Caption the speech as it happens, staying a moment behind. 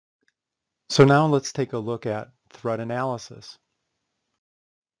So now let's take a look at threat analysis.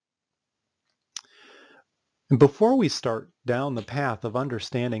 And before we start down the path of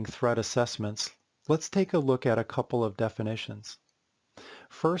understanding threat assessments, let's take a look at a couple of definitions.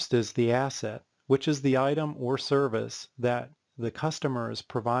 First is the asset, which is the item or service that the customer is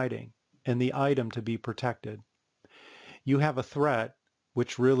providing and the item to be protected. You have a threat,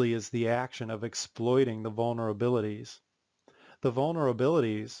 which really is the action of exploiting the vulnerabilities. The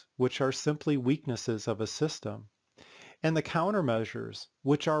vulnerabilities, which are simply weaknesses of a system, and the countermeasures,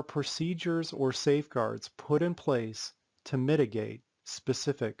 which are procedures or safeguards put in place to mitigate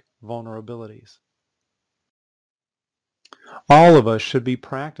specific vulnerabilities. All of us should be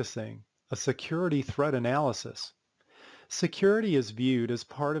practicing a security threat analysis. Security is viewed as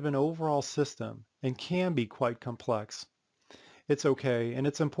part of an overall system and can be quite complex. It's okay, and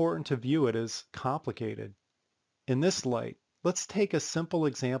it's important to view it as complicated. In this light, let's take a simple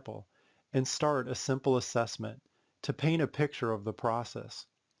example and start a simple assessment to paint a picture of the process.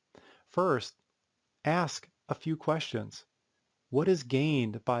 First, ask a few questions. What is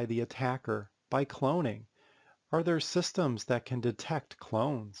gained by the attacker by cloning? Are there systems that can detect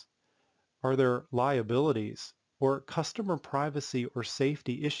clones? Are there liabilities or customer privacy or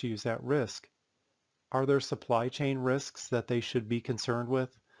safety issues at risk? Are there supply chain risks that they should be concerned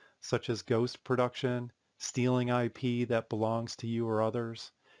with, such as ghost production, stealing IP that belongs to you or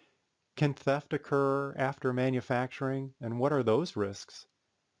others? Can theft occur after manufacturing, and what are those risks?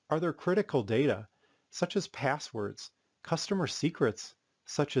 Are there critical data, such as passwords, customer secrets,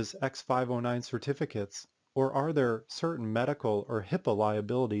 such as X509 certificates, or are there certain medical or HIPAA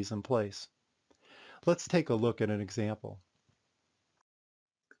liabilities in place? Let's take a look at an example.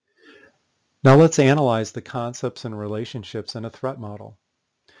 Now let's analyze the concepts and relationships in a threat model.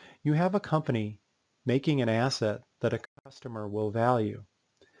 You have a company making an asset that a customer will value.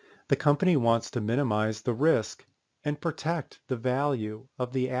 The company wants to minimize the risk and protect the value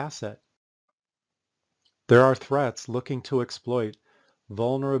of the asset. There are threats looking to exploit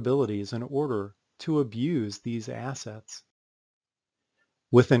vulnerabilities in order to abuse these assets.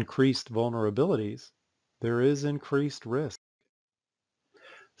 With increased vulnerabilities, there is increased risk.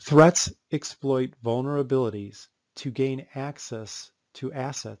 Threats exploit vulnerabilities to gain access to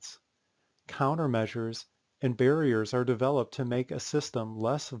assets. Countermeasures and barriers are developed to make a system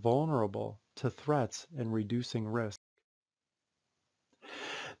less vulnerable to threats and reducing risk.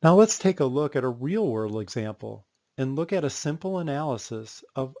 Now let's take a look at a real-world example and look at a simple analysis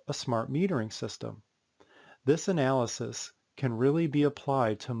of a smart metering system. This analysis can really be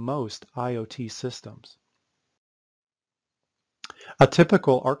applied to most IoT systems. A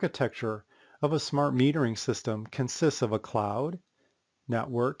typical architecture of a smart metering system consists of a cloud,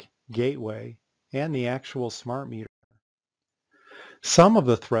 network, gateway, and the actual smart meter. Some of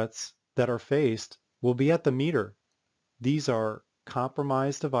the threats that are faced will be at the meter. These are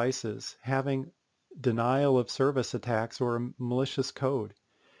compromised devices having denial of service attacks or malicious code,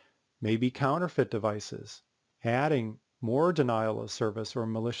 maybe counterfeit devices, adding more denial of service or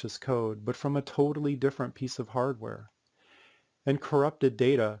malicious code, but from a totally different piece of hardware. And corrupted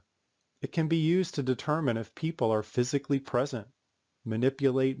data, it can be used to determine if people are physically present,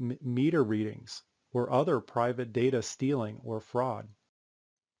 manipulate meter readings, or other private data stealing or fraud.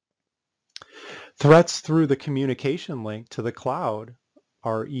 Threats through the communication link to the cloud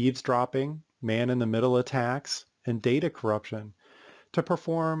are eavesdropping, man-in-the-middle attacks, and data corruption to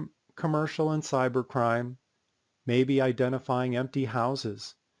perform commercial and cybercrime, maybe identifying empty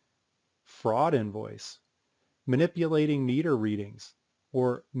houses, fraud invoice, manipulating meter readings,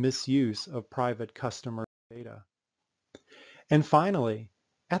 or misuse of private customer data. And finally,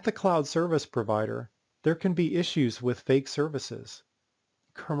 at the cloud service provider, there can be issues with fake services,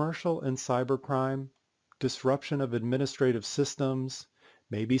 commercial and cybercrime, disruption of administrative systems,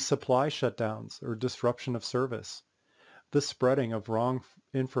 maybe supply shutdowns or disruption of service, the spreading of wrong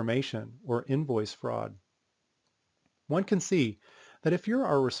information or invoice fraud. One can see that if you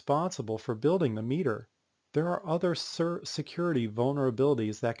are responsible for building the meter, there are other security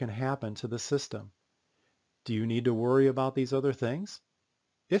vulnerabilities that can happen to the system. Do you need to worry about these other things?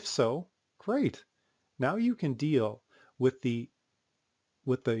 If so, great. Now you can deal with the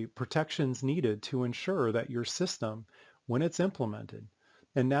protections needed to ensure that your system, when it's implemented,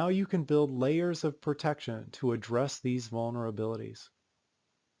 and now you can build layers of protection to address these vulnerabilities.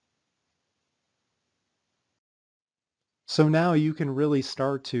 So now you can really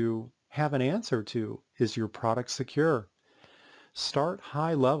start to have an answer to, is your product secure? Start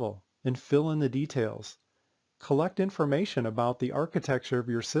high level and fill in the details. Collect information about the architecture of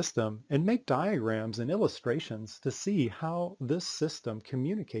your system and make diagrams and illustrations to see how this system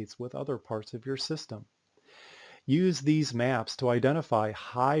communicates with other parts of your system. Use these maps to identify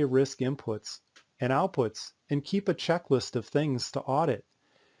high-risk inputs and outputs and keep a checklist of things to audit.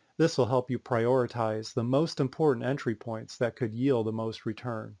 This will help you prioritize the most important entry points that could yield the most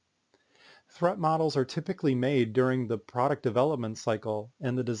return. Threat models are typically made during the product development cycle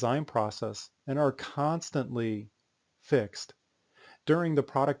and the design process and are constantly fixed. During the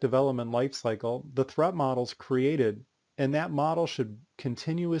product development lifecycle, the threat model is created, and that model should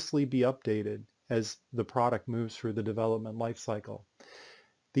continuously be updated as the product moves through the development lifecycle.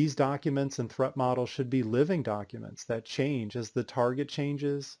 These documents and threat models should be living documents that change as the target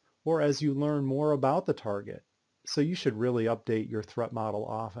changes or as you learn more about the target. So you should really update your threat model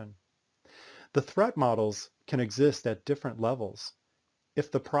often. The threat models can exist at different levels.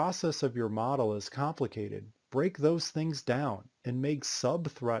 If the process of your model is complicated, break those things down and make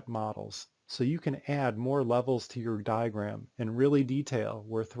sub-threat models so you can add more levels to your diagram and really detail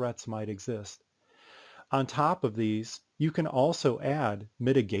where threats might exist. On top of these, you can also add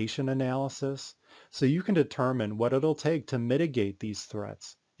mitigation analysis so you can determine what it'll take to mitigate these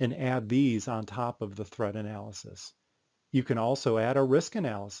threats and add these on top of the threat analysis. You can also add a risk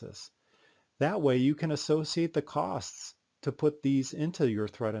analysis. That way you can associate the costs to put these into your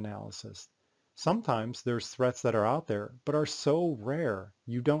threat analysis. Sometimes there's threats that are out there but are so rare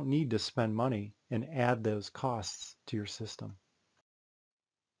you don't need to spend money and add those costs to your system.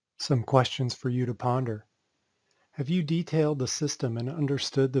 Some questions for you to ponder. Have you detailed the system and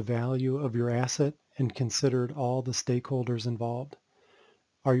understood the value of your asset and considered all the stakeholders involved?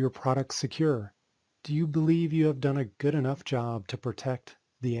 Are your products secure? Do you believe you have done a good enough job to protect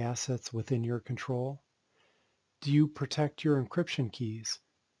the assets within your control? Do you protect your encryption keys?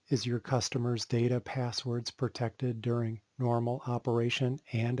 Is your customers' data passwords protected during normal operation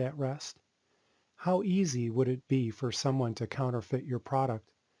and at rest? How easy would it be for someone to counterfeit your product?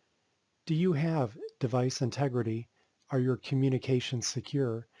 Do you have device integrity? Are your communications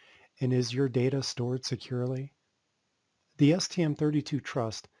secure? And is your data stored securely? The STM32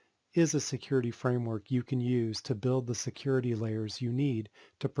 Trust is a security framework you can use to build the security layers you need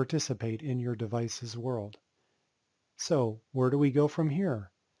to participate in your device's world. So, where do we go from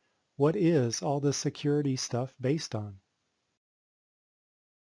here? What is all this security stuff based on?